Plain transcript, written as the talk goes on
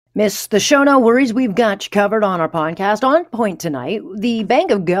Miss the show, no worries. We've got you covered on our podcast. On point tonight, the Bank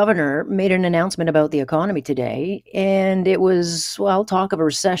of Governor made an announcement about the economy today, and it was, well, talk of a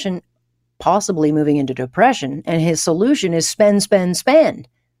recession, possibly moving into depression, and his solution is spend, spend, spend.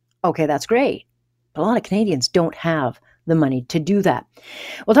 Okay, that's great. But a lot of Canadians don't have the money to do that.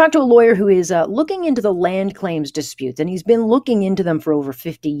 We'll talk to a lawyer who is looking into the land claims disputes, and he's been looking into them for over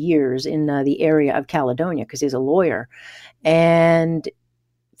 50 years in the area of Caledonia because he's a lawyer. And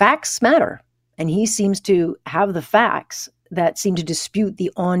facts matter, and he seems to have the facts that seem to dispute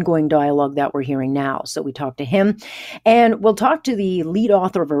the ongoing dialogue that we're hearing now. So we talk to him, and we'll talk to the lead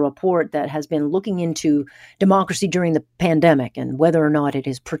author of a report that has been looking into democracy during the pandemic and whether or not it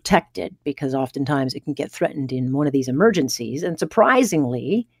is protected, because oftentimes it can get threatened in one of these emergencies. And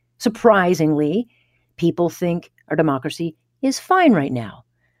surprisingly, people think our democracy is fine right now.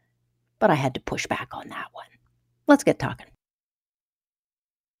 But I had to push back on that one. Let's get talking.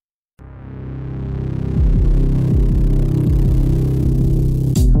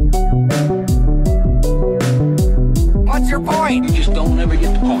 What's your point? You just don't ever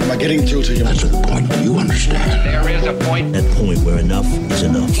get the point. Am I getting through to you? That's the point. Do you understand? There is a point. That point where enough is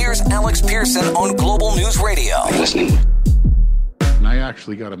enough. Here's Alex Pearson on Global News Radio. Are you listening? And I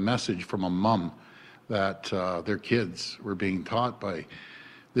actually got a message from a mom that their kids were being taught by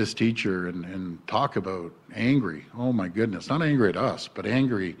this teacher and talk about angry. Oh my goodness, not angry at us, but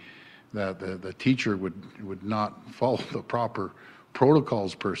angry that the teacher would not follow the proper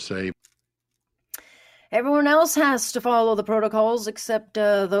protocols per se. Everyone else has to follow the protocols except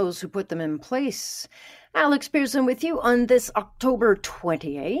those who put them in place. Alex Pearson with you on this October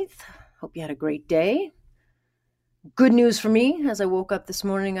 28th. Hope you had a great day. Good news for me as I woke up this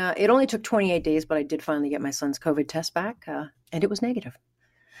morning. It only took 28 days, but I did finally get my son's COVID test back, and it was negative.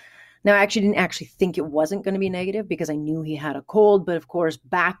 Now, I actually didn't think it wasn't going to be negative because I knew he had a cold. But of course,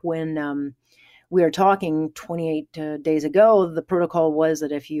 back when we were talking 28 days ago, the protocol was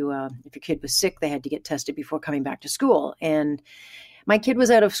that if your kid was sick, they had to get tested before coming back to school. And my kid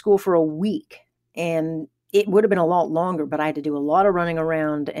was out of school for a week, and it would have been a lot longer, but I had to do a lot of running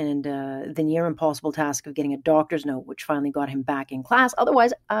around and the near impossible task of getting a doctor's note, which finally got him back in class.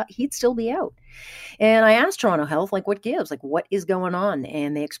 Otherwise, he'd still be out. And I asked Toronto Health, what gives? What is going on?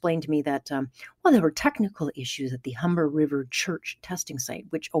 And they explained to me that, there were technical issues at the Humber River Church testing site,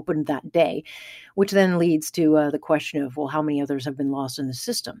 which opened that day, which then leads to the question of, how many others have been lost in the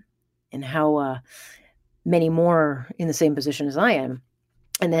system and how many more in the same position as I am.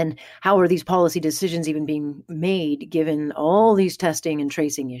 And then how are these policy decisions even being made given all these testing and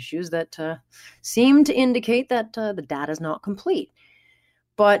tracing issues that seem to indicate that the data is not complete?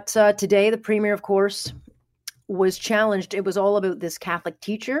 But today, the premier, of course, was challenged. It was all about this Catholic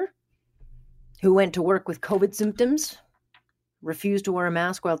teacher who went to work with COVID symptoms, refused to wear a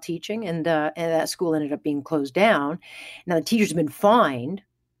mask while teaching, and that school ended up being closed down. Now, the teacher's been fined.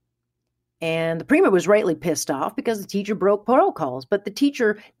 And the premier was rightly pissed off because the teacher broke protocols. But the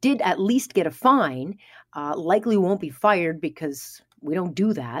teacher did at least get a fine, likely won't be fired because we don't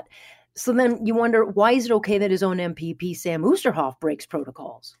do that. So then you wonder, why is it okay that his own MPP, Sam Oosterhoff, breaks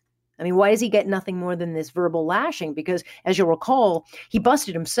protocols? I mean, why does he get nothing more than this verbal lashing? Because as you'll recall, he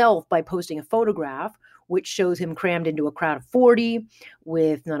busted himself by posting a photograph which shows him crammed into a crowd of 40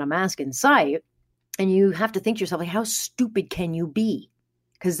 with not a mask in sight. And you have to think to yourself, how stupid can you be?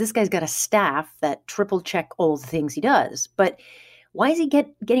 Because this guy's got a staff that triple check all the things he does. But why is he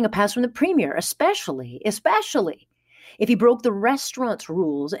getting a pass from the premier, especially if he broke the restaurant's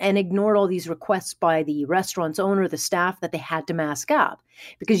rules and ignored all these requests by the restaurant's owner, the staff, that they had to mask up?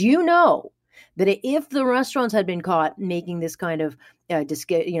 Because you know that if the restaurants had been caught making this kind of,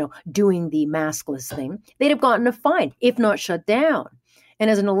 doing the maskless thing, they'd have gotten a fine, if not shut down. And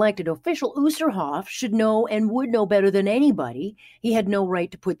as an elected official, Oosterhoff should know and would know better than anybody. He had no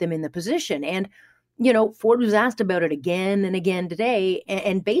right to put them in the position. And, Ford was asked about it again and again today.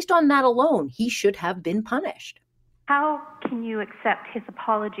 And based on that alone, he should have been punished. How can you accept his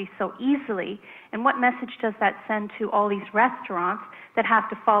apology so easily? And what message does that send to all these restaurants that have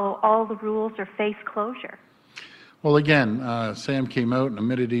to follow all the rules or face closure? Well, again, Sam came out and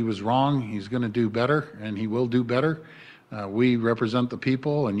admitted he was wrong. He's going to do better, and he will do better. We represent the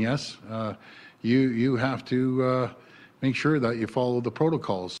people, and yes, you have to make sure that you follow the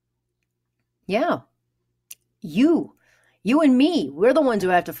protocols. Yeah. You and me, we're the ones who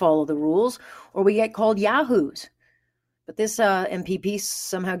have to follow the rules, or we get called yahoos. But this MPP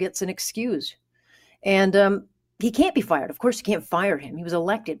somehow gets an excuse. And he can't be fired. Of course, you can't fire him. He was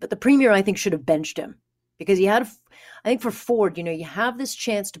elected. But the premier, I think, should have benched him. Because he had, I think for Ford, you have this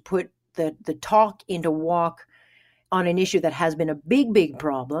chance to put the talk into walk on an issue that has been a big, big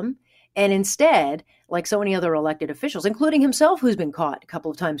problem. And instead, like so many other elected officials, including himself, who's been caught a couple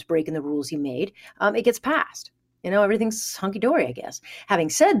of times breaking the rules he made, it gets passed. Everything's hunky-dory, I guess. Having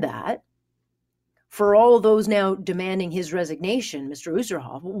said that, for all of those now demanding his resignation, Mr.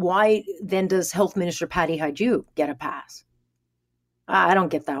 Oosterhoff, why then does Health Minister Patty Hajdu get a pass? I don't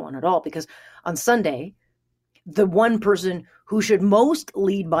get that one at all, because on Sunday, the one person who should most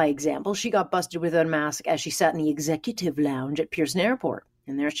lead by example, she got busted with a mask as she sat in the executive lounge at Pearson Airport.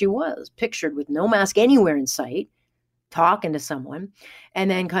 And there she was, pictured with no mask anywhere in sight, talking to someone,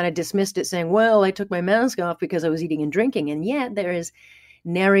 and then kind of dismissed it, saying, well, I took my mask off because I was eating and drinking. And yet there is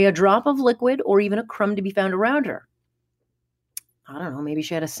nary a drop of liquid or even a crumb to be found around her. I don't know, maybe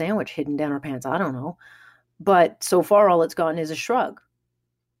she had a sandwich hidden down her pants. I don't know. But so far, all it's gotten is a shrug.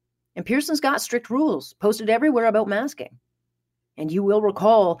 And Pearson's got strict rules posted everywhere about masking. And you will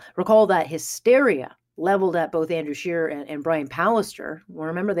recall that hysteria leveled at both Andrew Scheer and Brian Pallister. Well,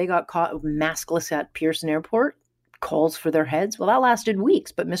 remember, they got caught maskless at Pearson Airport, calls for their heads. Well, that lasted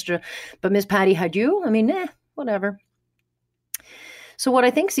weeks. But Miss Patty Hajdu, whatever. So what I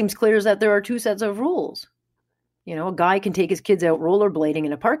think seems clear is that there are two sets of rules. A guy can take his kids out rollerblading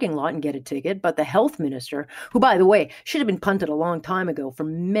in a parking lot and get a ticket, but the health minister, who, by the way, should have been punted a long time ago for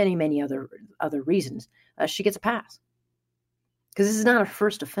many, many other reasons, she gets a pass. Because this is not a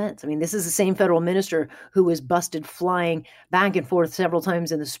first offense. This is the same federal minister who was busted flying back and forth several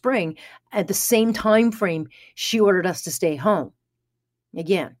times in the spring. At the same time frame, she ordered us to stay home.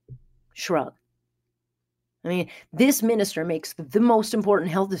 Again, shrug. This minister makes the most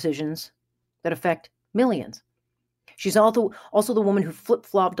important health decisions that affect millions. She's also the woman who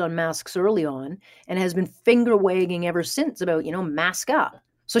flip-flopped on masks early on and has been finger-wagging ever since about, mask up.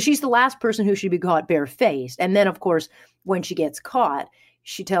 So she's the last person who should be caught barefaced. And then, of course, when she gets caught,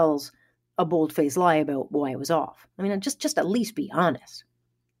 she tells a bold-faced lie about why it was off. Just at least be honest.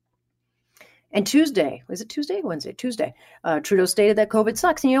 And Tuesday, was it Tuesday? Wednesday? Tuesday. Trudeau stated that COVID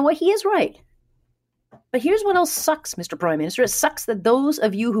sucks. And you know what? He is right. But here's what else sucks, Mr. Prime Minister. It sucks that those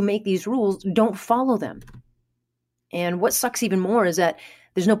of you who make these rules don't follow them. And what sucks even more is that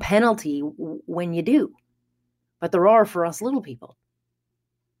there's no penalty when you do. But there are for us little people.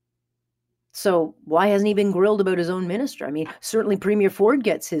 So why hasn't he been grilled about his own minister? Certainly Premier Ford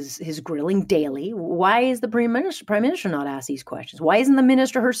gets his grilling daily. Why is the Prime Minister not asked these questions? Why isn't the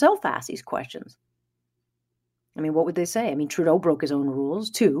minister herself asked these questions? What would they say? Trudeau broke his own rules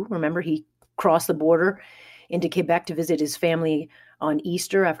too. Remember, he crossed the border into Quebec to visit his family on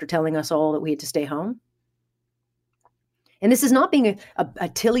Easter after telling us all that we had to stay home. And this is not being a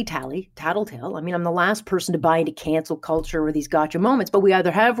tilly-tally, tattletale. I'm the last person to buy into cancel culture or these gotcha moments, but we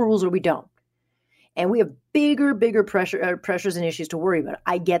either have rules or we don't. And we have bigger pressures and issues to worry about.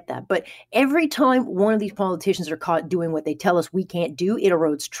 I get that. But every time one of these politicians are caught doing what they tell us we can't do, it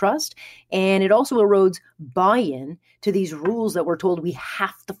erodes trust. And it also erodes buy-in to these rules that we're told we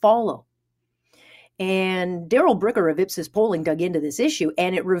have to follow. And Daryl Bricker of Ipsos polling dug into this issue,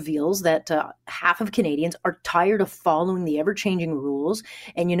 and it reveals that half of Canadians are tired of following the ever-changing rules,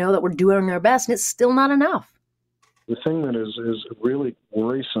 and that we're doing our best, and it's still not enough. The thing that is really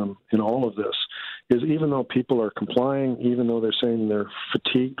worrisome in all of this is even though people are complying, even though they're saying they're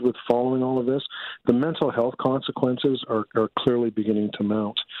fatigued with following all of this, the mental health consequences are clearly beginning to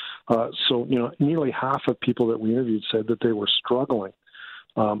mount. So nearly half of people that we interviewed said that they were struggling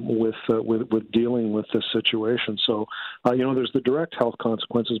with dealing with this situation. So, there's the direct health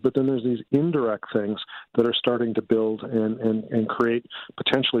consequences, but then there's these indirect things that are starting to build and create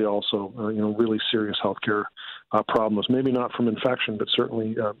potentially also, really serious healthcare problems. Maybe not from infection, but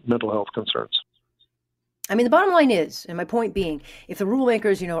certainly mental health concerns. The bottom line is, and my point being, if the rule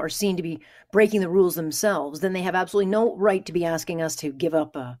makers, are seen to be breaking the rules themselves, then they have absolutely no right to be asking us to give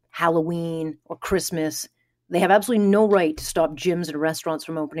up Halloween or Christmas. They have absolutely no right to stop gyms and restaurants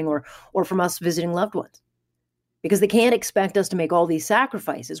from opening or from us visiting loved ones. Because they can't expect us to make all these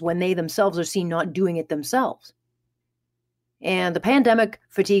sacrifices when they themselves are seen not doing it themselves. And the pandemic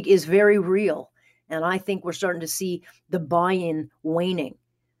fatigue is very real. And I think we're starting to see the buy-in waning.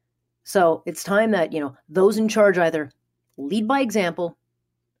 So it's time that, those in charge either lead by example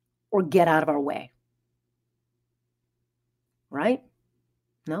or get out of our way. Right?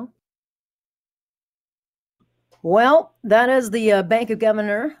 No? Well, that is the Bank of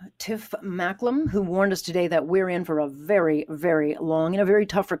Governor, Tiff Macklem, who warned us today that we're in for a very, very long and a very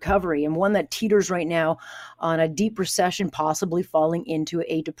tough recovery, and one that teeters right now on a deep recession, possibly falling into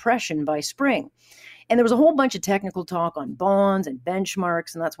a depression by spring. And there was a whole bunch of technical talk on bonds and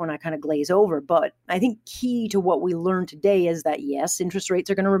benchmarks, and that's when I kind of glaze over. But I think key to what we learned today is that, yes, interest rates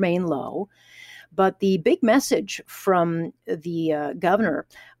are going to remain low, But the big message from the governor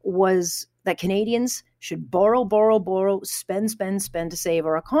was that Canadians should borrow, spend to save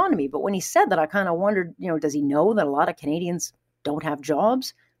our economy. But when he said that, I kind of wondered, does he know that a lot of Canadians don't have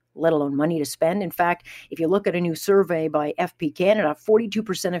jobs, let alone money to spend? In fact, if you look at a new survey by FP Canada,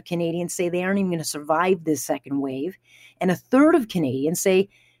 42% of Canadians say they aren't even going to survive this second wave. And a third of Canadians say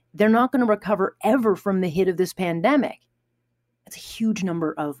they're not going to recover ever from the hit of this pandemic. That's a huge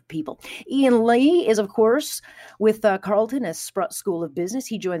number of people. Ian Lee is, of course, with Carleton at Sprott School of Business.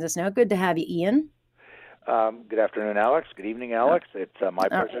 He joins us now. Good to have you, Ian. Good afternoon, Alex. Good evening, Alex. It's my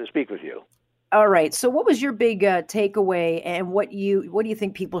pleasure to speak with you. All right. So what was your big takeaway, and what do you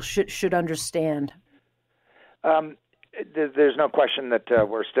think people should understand? There's no question that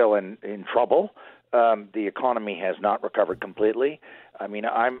we're still in trouble. The economy has not recovered completely. I mean,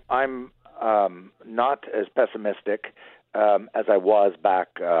 I'm not as pessimistic as I was back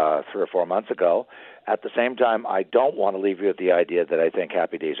 3 or 4 months ago. At the same time, I don't want to leave you with the idea that I think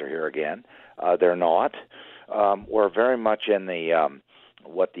happy days are here again. They're not. We're very much in the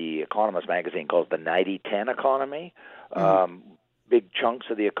what the Economist magazine calls the 90-10 economy. Big chunks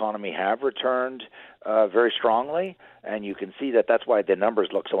of the economy have returned very strongly, and you can see that that's why the numbers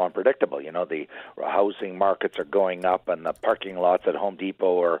look so unpredictable. The housing markets are going up, and the parking lots at Home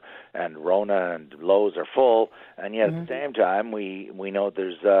Depot and Rona and Lowe's are full, and yet at the same time, we know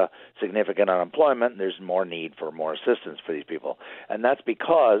there's significant unemployment, and there's more need for more assistance for these people. And that's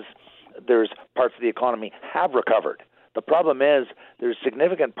because there's parts of the economy have recovered. The problem is there's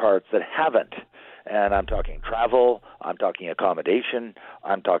significant parts that haven't. And I'm talking travel, I'm talking accommodation,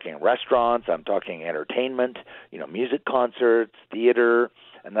 I'm talking restaurants, I'm talking entertainment, music concerts, theater,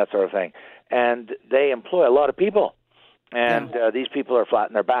 and that sort of thing. And they employ a lot of people. And these people are flat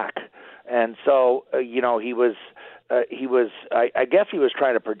on their back. And so, he was, I guess he was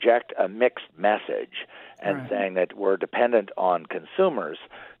trying to project a mixed message and saying that we're dependent on consumers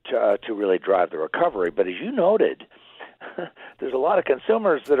to really drive the recovery. But as you noted, there's a lot of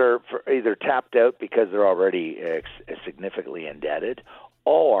consumers that are either tapped out because they're already significantly indebted,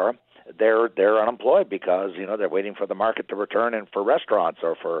 or they're unemployed because they're waiting for the market to return and for restaurants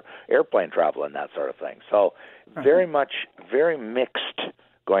or for airplane travel and that sort of thing. So very mixed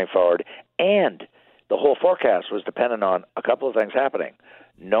going forward, and the whole forecast was dependent on a couple of things happening: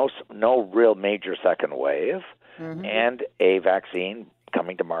 no real major second wave, and a vaccine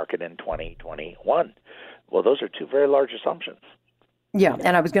coming to market in 2021. Well, those are two very large assumptions. Yeah,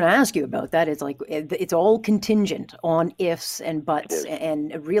 and I was going to ask you about that. It's like it's all contingent on ifs and buts,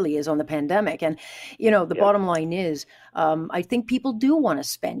 and it really is on the pandemic. And, the bottom line is, I think people do want to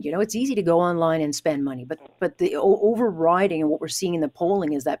spend. It's easy to go online and spend money, but the overriding and what we're seeing in the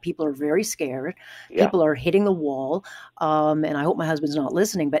polling is that people are very scared. Yeah. People are hitting the wall. And I hope my husband's not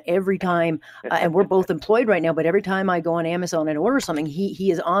listening, but every time, and we're both employed right now, but every time I go on Amazon and order something,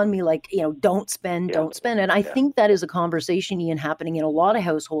 he is on me like, don't spend. And I think that is a conversation, Ian, happening in a lot of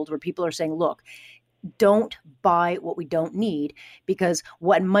households where people are saying, look, don't buy what we don't need, because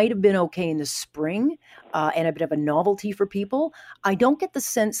what might have been okay in the spring and a bit of a novelty for people, I don't get the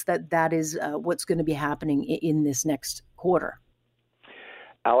sense that is what's going to be happening in this next quarter.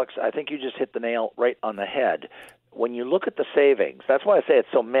 Alex, I think you just hit the nail right on the head. When you look at the savings, that's why I say it's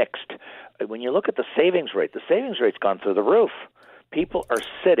so mixed. When you look at the savings rate's gone through the roof. People are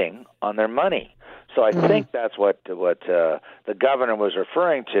sitting on their money. So I think that's what the governor was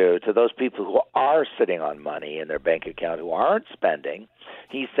referring to those people who are sitting on money in their bank account who aren't spending.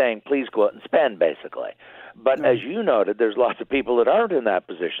 He's saying, please go out and spend, basically. But as you noted, there's lots of people that aren't in that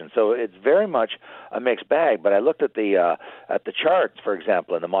position. So it's very much a mixed bag. But I looked at the charts, for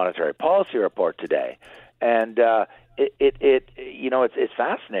example, in the Monetary Policy Report today, and it's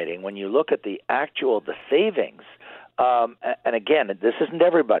fascinating when you look at the savings. And again, this isn't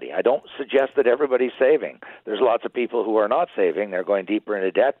everybody. I don't suggest that everybody's saving. There's lots of people who are not saving. They're going deeper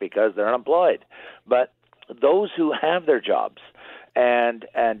into debt because they're unemployed. But those who have their jobs and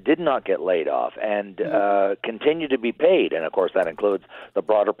did not get laid off and continue to be paid, and of course that includes the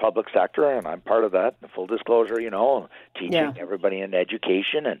broader public sector, and I'm part of that, full disclosure, teaching everybody in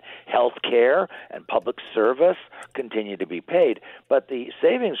education and health care and public service continue to be paid. But the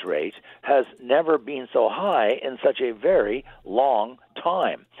savings rate has never been so high in such a very long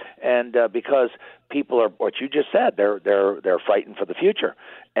time. And because people are, what you just said, they're frightened for the future.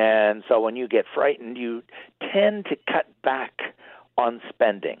 And so when you get frightened, you tend to cut back on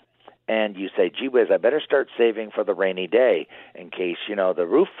spending. and you say, gee whiz, I better start saving for the rainy day in case, the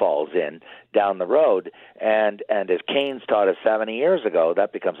roof falls in down the road. And as Keynes taught us 70 years ago,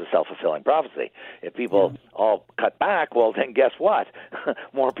 that becomes a self-fulfilling prophecy. If people all cut back, well, then guess what?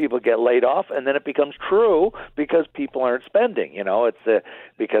 More people get laid off, and then it becomes true because people aren't spending. It's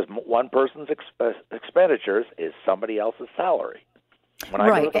because one person's expenditures is somebody else's salary. When I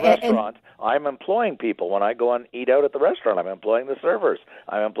go to the restaurant, I'm employing people. When I go and eat out at the restaurant, I'm employing the servers.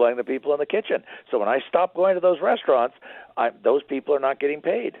 I'm employing the people in the kitchen. So when I stop going to those restaurants, those people are not getting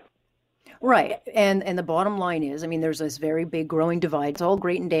paid. Right. And the bottom line is, there's this very big growing divide. It's all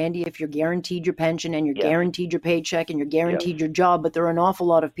great and dandy if you're guaranteed your pension and you're guaranteed your paycheck and you're guaranteed your job, but there are an awful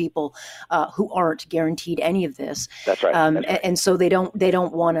lot of people who aren't guaranteed any of this. That's right. That's right. And so they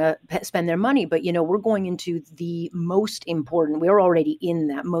don't want to spend their money. But, we're going into the most important, we're already in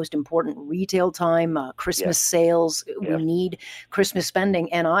that most important retail time, Christmas sales. We need Christmas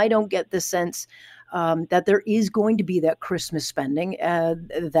spending. And I don't get the sense that there is going to be that Christmas spending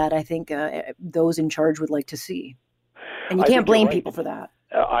that I think those in charge would like to see. And you can't blame people for that.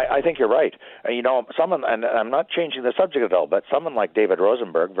 I think you're right. Someone, and I'm not changing the subject at all, but someone like David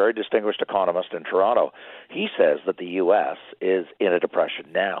Rosenberg, very distinguished economist in Toronto, he says that the U.S. is in a depression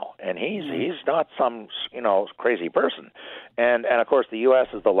now, and he's not some crazy person. And of course, the U.S.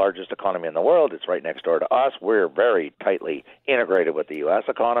 is the largest economy in the world. It's right next door to us. We're very tightly integrated with the U.S.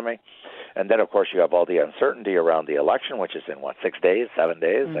 economy. And then, of course, you have all the uncertainty around the election, which is in, 6 days, 7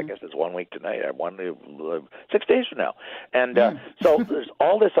 days? I guess it's 1 week tonight, 6 days from now. And so there's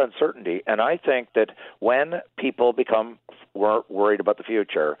all this uncertainty, and I think that when people become worried about the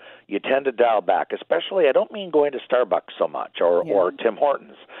future, you tend to dial back, especially, I don't mean going to Starbucks so much or Tim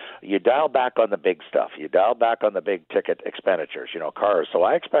Hortons. You dial back on the big stuff. You dial back on the big ticket expenditures, cars. So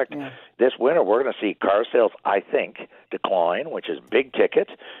I expect this winter we're going to see car sales, I think, decline, which is big ticket,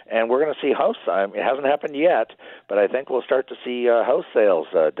 and we're going to see house. It hasn't happened yet, but I think we'll start to see house sales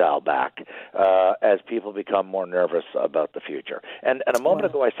dial back as people become more nervous about the future. And a moment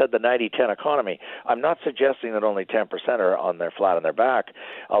ago I said the 90-10 economy. I'm not suggesting that only 10% are on their flat on their back,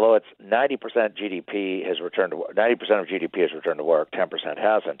 although it's 90% GDP has returned to 90% of GDP has returned to work, 10%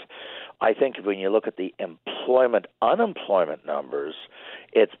 hasn't. I think when you look at the unemployment numbers,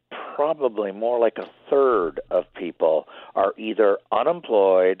 it's probably more like a third of people are either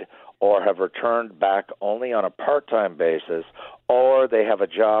unemployed or have returned back only on a part-time basis, or they have a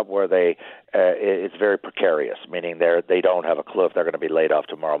job where it's very precarious, meaning they don't have a clue if they're going to be laid off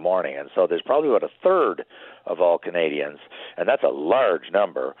tomorrow morning. And so there's probably about a third of all Canadians, and that's a large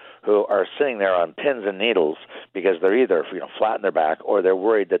number, who are sitting there on pins and needles because they're either flat on their back or they're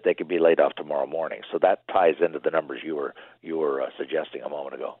worried that they could be laid off tomorrow morning. So that ties into the numbers you were suggesting a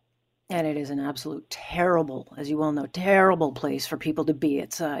moment ago. And it is an absolute terrible, as you well know, terrible place for people to be.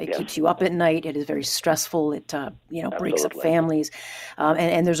 It keeps you up at night. It is very stressful. It breaks up families.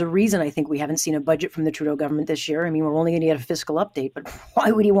 And there's a reason I think we haven't seen a budget from the Trudeau government this year. We're only going to get a fiscal update, but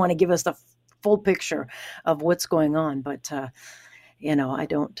why would he want to give us the full picture of what's going on? But, I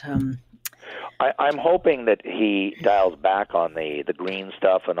don't... I'm hoping that he dials back on the green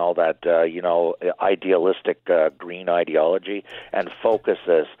stuff and all that, idealistic green ideology and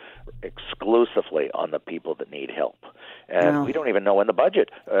focuses exclusively on the people that need help. And we don't even know when the budget,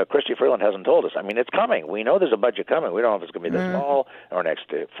 Chrystia Freeland hasn't told us. It's coming. We know there's a budget coming. We don't know if it's going to be this fall or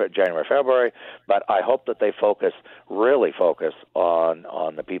next January, February, but I hope that they really focus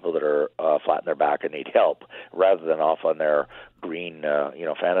on the people that are flat on their back and need help rather than off on their green,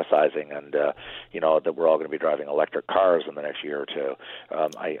 fantasizing and, that we're all going to be driving electric cars in the next year or two.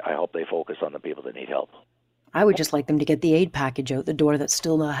 I hope they focus on the people that need help. I would just like them to get the aid package out the door that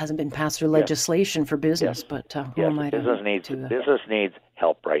still hasn't been passed through legislation for business. But who am I to... Business needs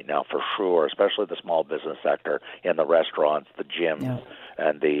help right now for sure, especially the small business sector in the restaurants, the gyms,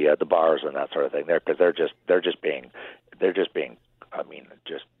 and the bars and that sort of thing. Because they're just being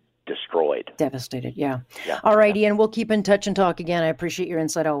destroyed, devastated. Yeah. All right, Ian. We'll keep in touch and talk again. I appreciate your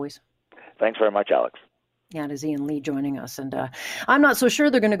insight always. Thanks very much, Alex. Yeah, it is Ian Lee joining us. And I'm not so sure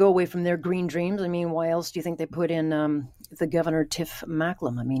they're going to go away from their green dreams. Why else do you think they put in the governor, Tiff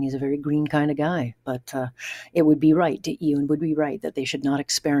Macklem? He's a very green kind of guy. But it would be right, Ian would be right, that they should not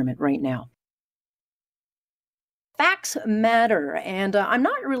experiment right now. Facts matter, and I'm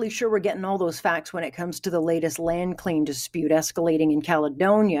not really sure we're getting all those facts when it comes to the latest land claim dispute escalating in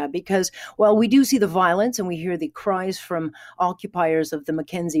Caledonia, because while we do see the violence and we hear the cries from occupiers of the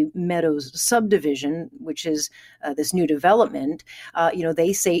Mackenzie Meadows subdivision, which is this new development,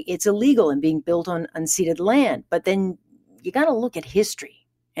 they say it's illegal and being built on unceded land. But then you got to look at history,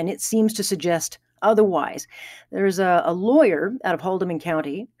 and it seems to suggest otherwise. There's a lawyer out of Haldimand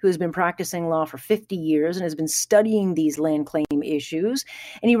County who has been practicing law for 50 years and has been studying these land claim issues.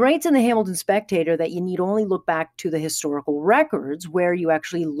 And he writes in the Hamilton Spectator that you need only look back to the historical records where you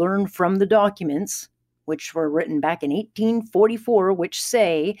actually learn from the documents, which were written back in 1844, which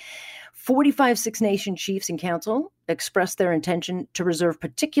say 45 Six Nation chiefs and council expressed their intention to reserve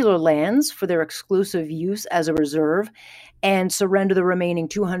particular lands for their exclusive use as a reserve and surrender the remaining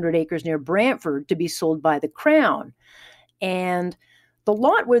 200 acres near Brantford to be sold by the Crown. And the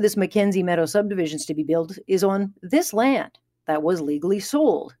lot where this Mackenzie Meadow subdivision is to be built is on this land that was legally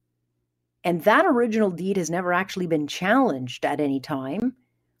sold. And that original deed has never actually been challenged at any time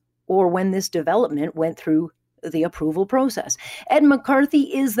or when this development went through the approval process. Ed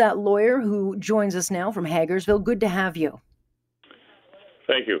McCarthy is that lawyer who joins us now from Hagersville. Good to have you.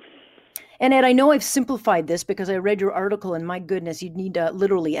 Thank you. And Ed, I know I've simplified this because I read your article, and my goodness, you'd need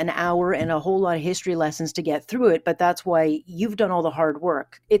literally an hour and a whole lot of history lessons to get through it, but that's why you've done all the hard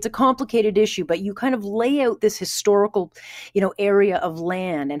work. It's a complicated issue, but you kind of lay out this historical, area of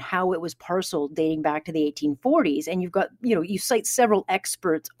land and how it was parceled dating back to the 1840s. And you've got, you cite several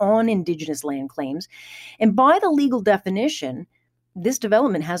experts on Indigenous land claims. And by the legal definition, this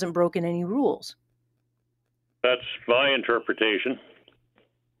development hasn't broken any rules. That's my interpretation.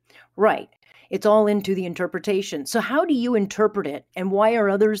 Right. It's all into the interpretation. So how do you interpret it, and why are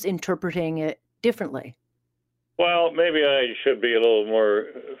others interpreting it differently? Well, maybe I should be a little more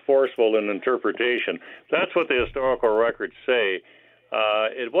forceful in interpretation. That's what the historical records say.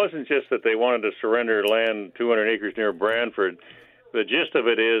 It wasn't just that they wanted to surrender land 200 acres near Brantford. The gist of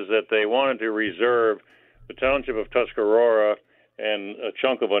it is that they wanted to reserve the township of Tuscarora and a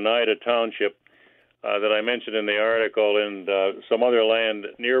chunk of Oneida Township that I mentioned in the article, and some other land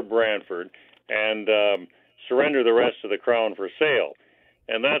near Brantford, and surrender the rest to the Crown for sale.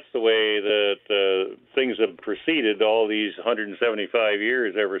 And that's the way that things have proceeded all these 175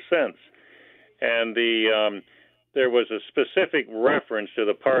 years ever since. And there was a specific reference to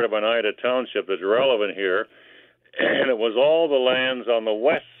the part of Oneida Township that's relevant here, and it was all the lands on the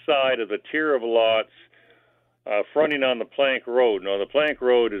west side of the tier of lots fronting on the Plank Road. Now, the Plank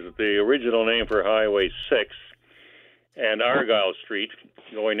Road is the original name for Highway 6 and Argyle Street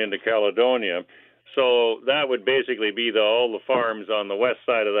going into Caledonia. So that would basically be all the farms on the west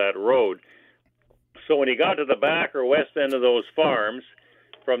side of that road. So when he got to the back or west end of those farms,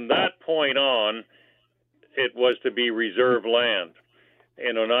 from that point on, it was to be reserve land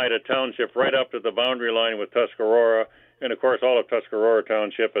in Oneida Township right up to the boundary line with Tuscarora, and, of course, all of Tuscarora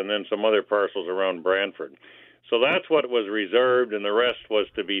Township, and then some other parcels around Brantford. So that's what was reserved, and the rest was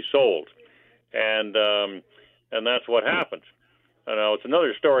to be sold, and that's what happened. Now it's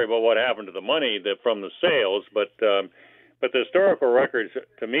another story about what happened to the money from the sales, but the historical records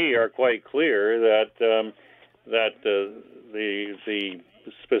to me are quite clear that the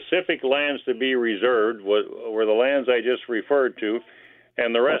specific lands to be reserved were the lands I just referred to,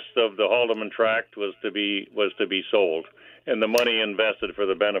 and the rest of the Haldimand tract was to be sold, and the money invested for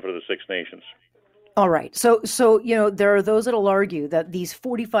the benefit of the Six Nations. All right. So there are those that will argue that these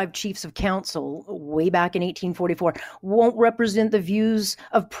 45 chiefs of council way back in 1844 won't represent the views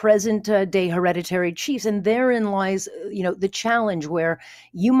of present day hereditary chiefs. And therein lies, the challenge where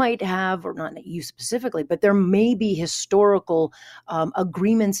you might have, or not you specifically, but there may be historical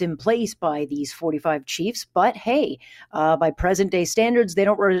agreements in place by these 45 chiefs. But hey, by present day standards, they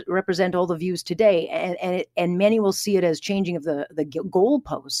don't represent all the views today. And many will see it as changing of the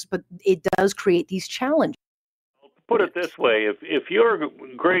goalposts, but it does create these challenges. Put it this way, if your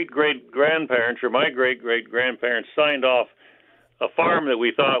great-great-grandparents or my great-great-grandparents signed off a farm that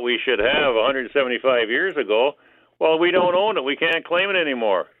we thought we should have 175 years ago, well, we don't own it. We can't claim it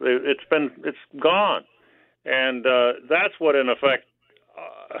anymore. It's gone. And that's what, in effect,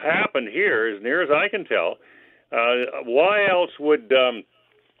 happened here, as near as I can tell. Why else would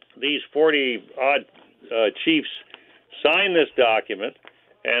these 40-odd chiefs sign this document?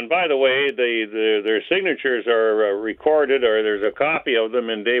 And by the way, their signatures are recorded, or there's a copy of them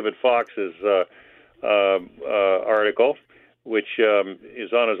in David Fox's article, which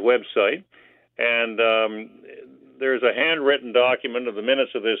is on his website. And there's a handwritten document of the minutes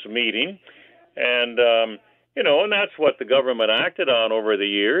of this meeting. And, and that's what the government acted on over the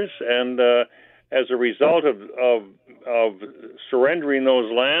years. And as a result of surrendering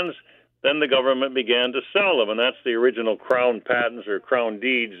those lands, then the government began to sell them, and that's the original Crown patents, or Crown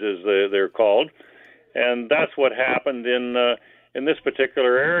deeds, as they're called. And that's what happened in this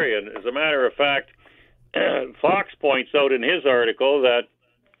particular area. And as a matter of fact, Fox points out in his article that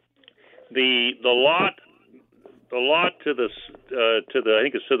the lot lot to the I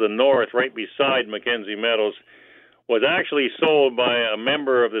think it's to the north, right beside Mackenzie Meadows, was actually sold by a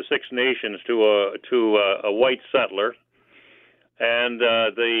member of the Six Nations to a white settler, and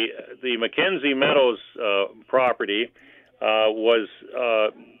the Mackenzie Meadows property was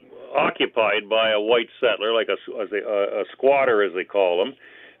occupied by a white settler, like a squatter, as they call them,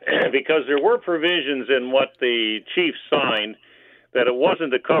 because there were provisions in what the chief signed that it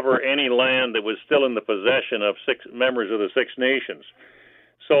wasn't to cover any land that was still in the possession of six members of the Six Nations.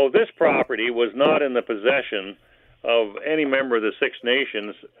 So this property was not in the possession of any member of the Six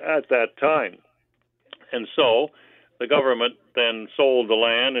Nations at that time. And so the government then sold the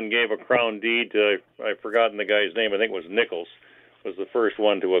land and gave a crown deed to, I've forgotten the guy's name, I think it was Nichols, was the first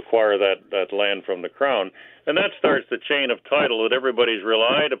one to acquire that land from the crown. And that starts the chain of title that everybody's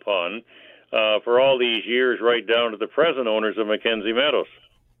relied upon for all these years, right down to the present owners of Mackenzie Meadows.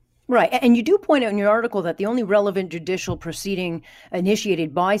 Right. And you do point out in your article that the only relevant judicial proceeding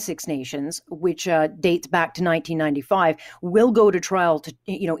initiated by Six Nations, which dates back to 1995, will go to trial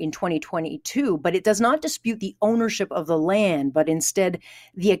in 2022, but it does not dispute the ownership of the land, but instead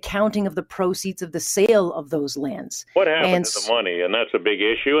the accounting of the proceeds of the sale of those lands. What happened to the money? And that's a big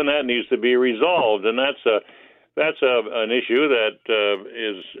issue, and that needs to be resolved. And that's an issue that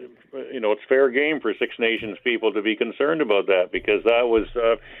is, it's fair game for Six Nations people to be concerned about that, because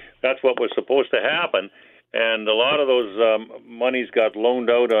that's what was supposed to happen, and a lot of those monies got loaned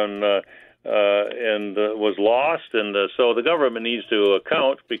out and was lost, and so the government needs to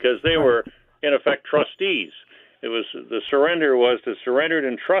account, because they were in effect trustees. It was the surrender was to surrender it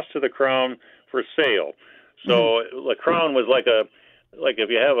in trust to the Crown for sale. So the Crown was like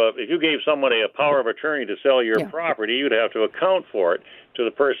if you gave somebody a power of attorney to sell your property, you'd have to account for it to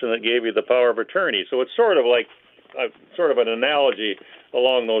the person that gave you the power of attorney. So it's sort of like an analogy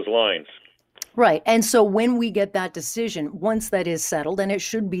along those lines. Right. And so when we get that decision, once that is settled, and it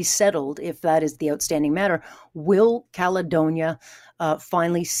should be settled if that is the outstanding matter, will Caledonia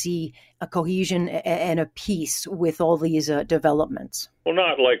finally see a cohesion and a peace with all these developments? Well,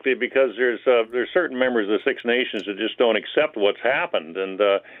 not likely, because there's certain members of the Six Nations that just don't accept what's happened, and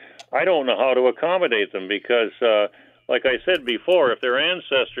I don't know how to accommodate them, because, like I said before, if their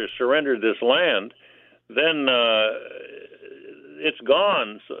ancestors surrendered this land, then it's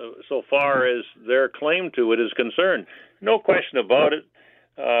gone so far as their claim to it is concerned. No question about it.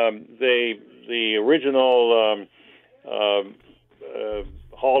 The original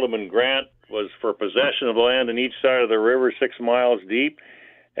Haldeman grant was for possession of land on each side of the river, 6 miles deep,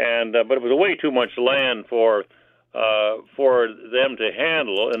 and but it was way too much land for them to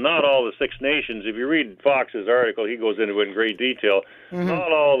handle, and not all the Six Nations. If you read Fox's article, he goes into it in great detail.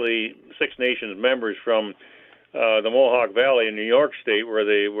 Not all the Six Nations members from the Mohawk Valley in New York State, where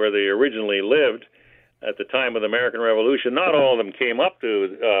they originally lived at the time of the American Revolution, not all of them came up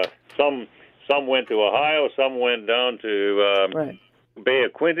to. Some went to Ohio, some went down to Bay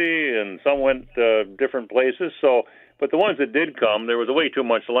of Quinte, and some went different places. So, but the ones that did come, there was way too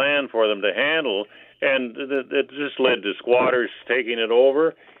much land for them to handle, and it just led to squatters taking it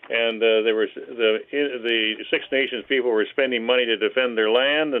over. And the Six Nations people were spending money to defend their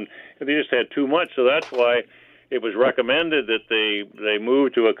land, and they just had too much. So that's why it was recommended that they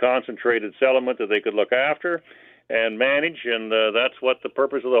move to a concentrated settlement that they could look after and manage, and that's what the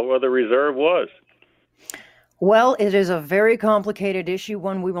purpose of the reserve was. Well, it is a very complicated issue,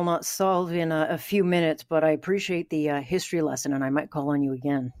 one we will not solve in a few minutes, but I appreciate the history lesson, and I might call on you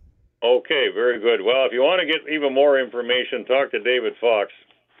again. Okay, very good. Well, if you want to get even more information, talk to David Fox.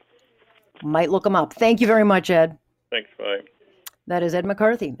 Might look him up. Thank you very much, Ed. Thanks, bye. That is Ed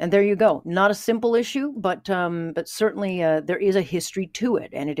McCarthy. And there you go. Not a simple issue, but certainly there is a history to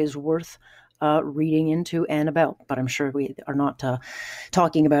it, and it is worth reading into and about. But I'm sure we are not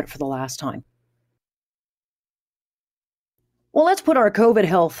talking about it for the last time. Well, let's put our COVID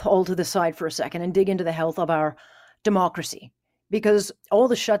health all to the side for a second and dig into the health of our democracy. Because all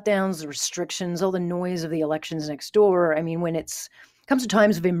the shutdowns, the restrictions, all the noise of the elections next door, I mean, when it comes to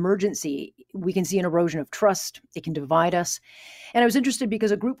times of emergency, we can see an erosion of trust. It can divide us. And I was interested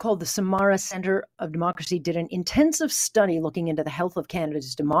because a group called the Samara Centre of Democracy did an intensive study looking into the health of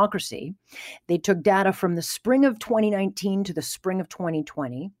Canada's democracy. They took data from the spring of 2019 to the spring of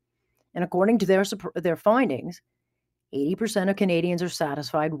 2020. And according to their findings, 80% of Canadians are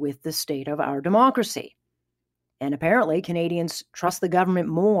satisfied with the state of our democracy. And apparently, Canadians trust the government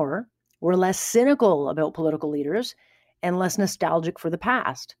more, were less cynical about political leaders, and less nostalgic for the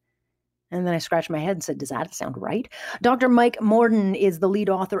past. And then I scratched my head and said, does that sound right? Dr. Mike Morden is the lead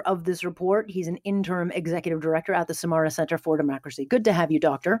author of this report. He's an interim executive director at the Samara Centre for Democracy. Good to have you,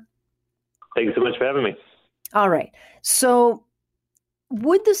 Doctor. Thank you so much for having me. All right. So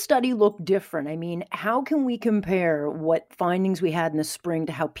would the study look different? I mean, how can we compare what findings we had in the spring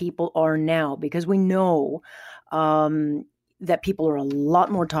to how people are now? Because we know that people are a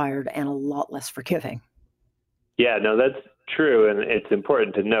lot more tired and a lot less forgiving. Yeah, no, that's true. And it's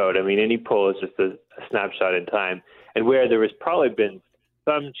important to note. I mean, any poll is just a snapshot in time. And where there has probably been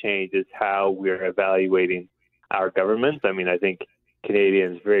some change is how we're evaluating our governments. I mean, I think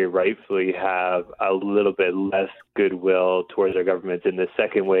Canadians very rightfully have a little bit less goodwill towards our governments in the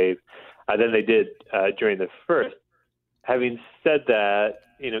second wave than they did during the first. Having said that,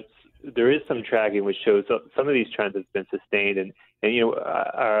 there is some tracking which shows some of these trends have been sustained. And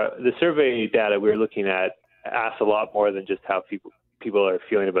the survey data we're looking at asks a lot more than just how people are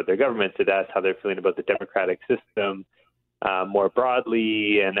feeling about their governments. It asks how they're feeling about the democratic system more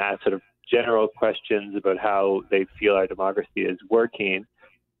broadly, and asks sort of general questions about how they feel our democracy is working.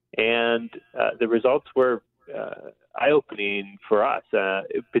 And the results were eye-opening for us,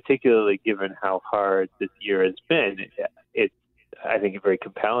 particularly given how hard this year has been. It's, I think, very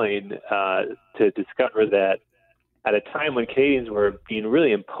compelling to discover that at a time when Canadians were being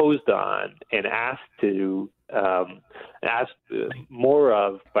really imposed on and asked more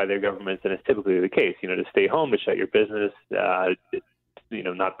of by their governments than is typically the case, to stay home, to shut your business,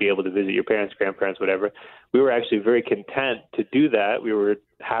 not be able to visit your parents, grandparents, whatever. We were actually very content to do that. We were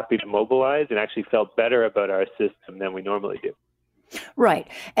happy to mobilize and actually felt better about our system than we normally do. Right.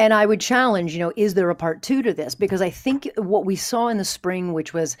 And I would challenge, is there a part two to this? Because I think what we saw in the spring,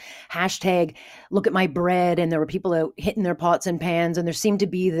 which was hashtag look at my bread, and there were people out hitting their pots and pans, and there seemed to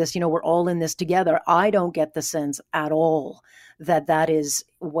be this, we're all in this together. I don't get the sense at all that is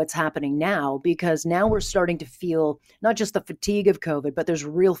what's happening now, because now we're starting to feel not just the fatigue of COVID, but there's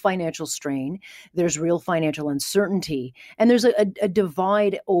real financial strain, there's real financial uncertainty, and there's a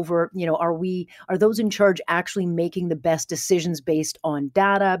divide over, are those in charge actually making the best decisions based on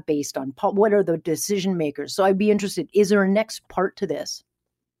data, based on what are the decision makers? So I'd be interested, is there a next part to this?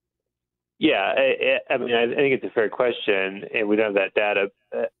 Yeah, I mean, I think it's a fair question, and we don't have that data,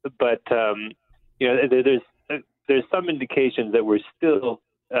 but there's some indications that we're still,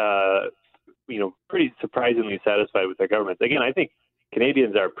 pretty surprisingly satisfied with our governments. Again, I think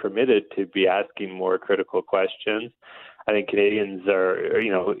Canadians are permitted to be asking more critical questions. I think Canadians are,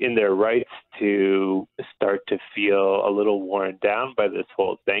 in their rights to start to feel a little worn down by this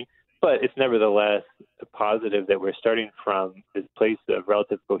whole thing. But it's nevertheless positive that we're starting from this place of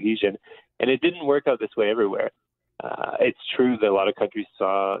relative cohesion. And it didn't work out this way everywhere. It's true that a lot of countries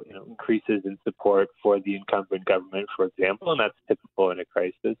saw increases in support for the incumbent government, for example, and that's typical in a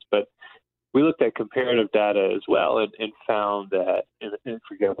crisis. But we looked at comparative data as well and found that,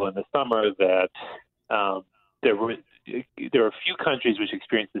 for example, in the summer, that there were a few countries which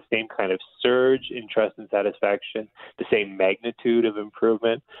experienced the same kind of surge in trust and satisfaction, the same magnitude of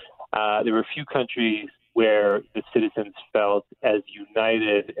improvement. There were a few countries where the citizens felt as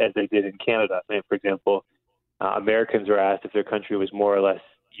united as they did in Canada. For example, Americans were asked if their country was more or less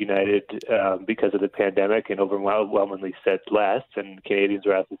united because of the pandemic, and overwhelmingly said less. And Canadians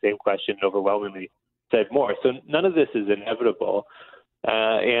were asked the same question and overwhelmingly said more. So none of this is inevitable,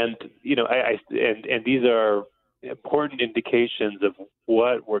 and these are important indications of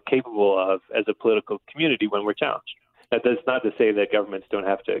what we're capable of as a political community when we're challenged. That does not to say that governments don't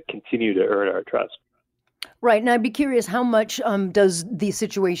have to continue to earn our trust. Right. And I'd be curious, how much does the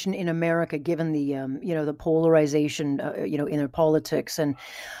situation in America, given the, the polarization, in their politics and,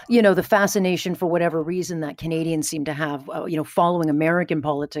 the fascination for whatever reason that Canadians seem to have, following American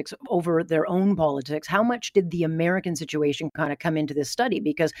politics over their own politics, how much did the American situation kind of come into this study?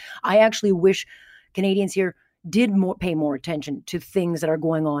 Because I actually wish Canadians here did pay more attention to things that are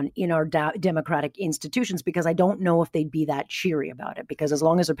going on in our democratic institutions, because I don't know if they'd be that cheery about it, because as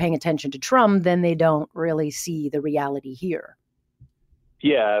long as they're paying attention to Trump, then they don't really see the reality here.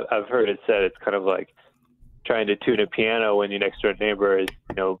 Yeah, I've heard it said it's kind of like trying to tune a piano when your next door neighbor is,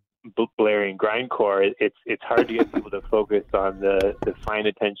 blaring grindcore. It's hard to get people to focus on the fine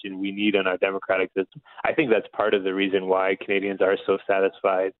attention we need on our democratic system. I think that's part of the reason why Canadians are so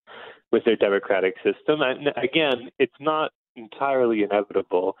satisfied with their democratic system. And again, it's not entirely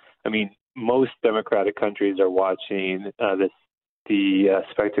inevitable. I mean, most democratic countries are watching the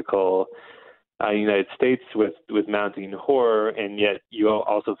spectacle in the United States with mounting horror, and yet you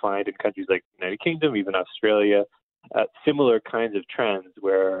also find in countries like the United Kingdom, even Australia, similar kinds of trends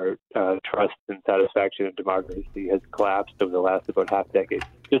where trust and satisfaction in democracy has collapsed over the last about half decade.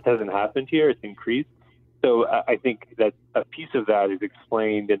 It just hasn't happened here. It's increased. So I think that a piece of that is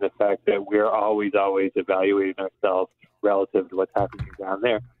explained in the fact that we're always evaluating ourselves relative to what's happening down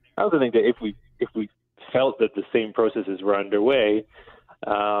there. I also think that if we felt that the same processes were underway,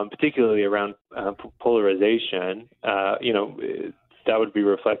 particularly around polarization, that would be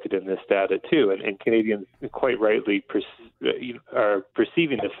reflected in this data too. And Canadians quite rightly are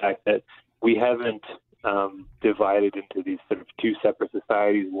perceiving the fact that we haven't divided into these sort of two separate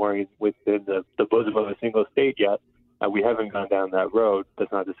societies warring within the bosom of a single state yet. We haven't gone down that road.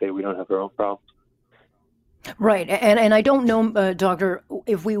 That's not to say we don't have our own problems. Right. And I don't know, Doctor,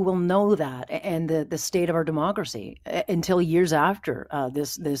 if we will know that and the state of our democracy until years after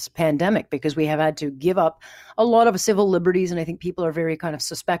this pandemic, because we have had to give up a lot of civil liberties. And I think people are very kind of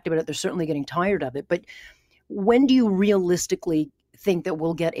suspect about it. They're certainly getting tired of it. But when do you realistically think that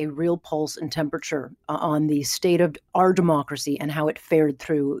we'll get a real pulse and temperature on the state of our democracy and how it fared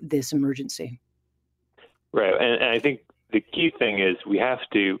through this emergency? Right. And I think the key thing is we have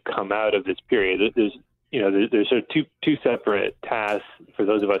to come out of this period. There's sort of two separate tasks for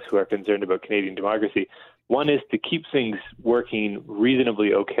those of us who are concerned about Canadian democracy. One is to keep things working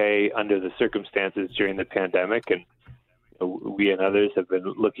reasonably okay under the circumstances during the pandemic. And we and others have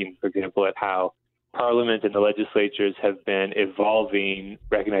been looking, for example, at how Parliament and the legislatures have been evolving,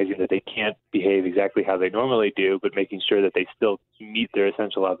 recognizing that they can't behave exactly how they normally do, but making sure that they still meet their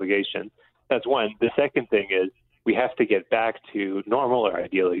essential obligations. That's one. The second thing is we have to get back to normal, or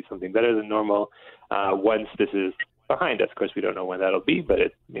ideally something better than normal, once this is behind us. Of course, we don't know when that'll be, but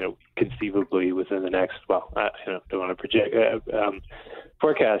it, conceivably within the next, I don't want to project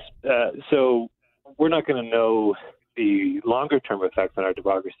forecast. So we're not going to know the longer-term effects on our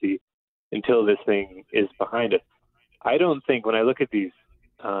democracy until this thing is behind us. I don't think, when I look at these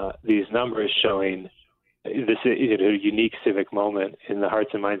numbers showing this unique civic moment in the hearts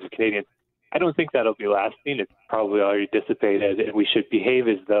and minds of Canadians, I don't think that'll be lasting. It's probably already dissipated, and we should behave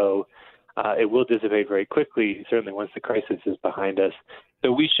as though it will dissipate very quickly, certainly once the crisis is behind us.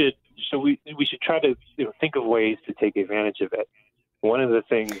 So we should try to think of ways to take advantage of it. One of the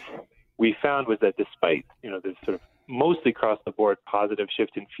things we found was that despite this sort of mostly across the board positive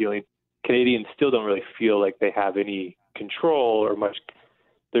shift in feeling, Canadians still don't really feel like they have any control or much.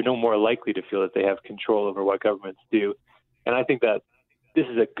 They're no more likely to feel that they have control over what governments do. And I think that this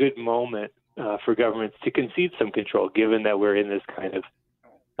is a good moment for governments to concede some control, given that we're in this kind of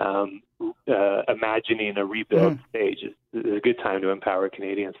imagining a rebuild stage. It's a good time to empower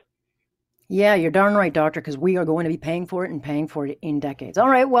Canadians. Yeah, you're darn right, Doctor, because we are going to be paying for it and paying for it in decades. All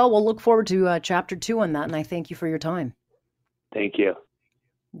right, well, we'll look forward to Chapter 2 on that, and I thank you for your time. Thank you.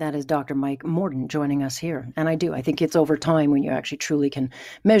 That is Dr. Mike Morden joining us here. And I think it's over time when you actually truly can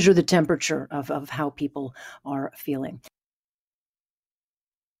measure the temperature of how people are feeling.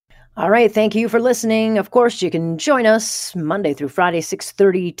 All right, thank you for listening. Of course, you can join us Monday through Friday,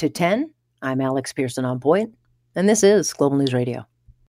 6:30 to 10. I'm Alex Pearson on point, and this is Global News Radio.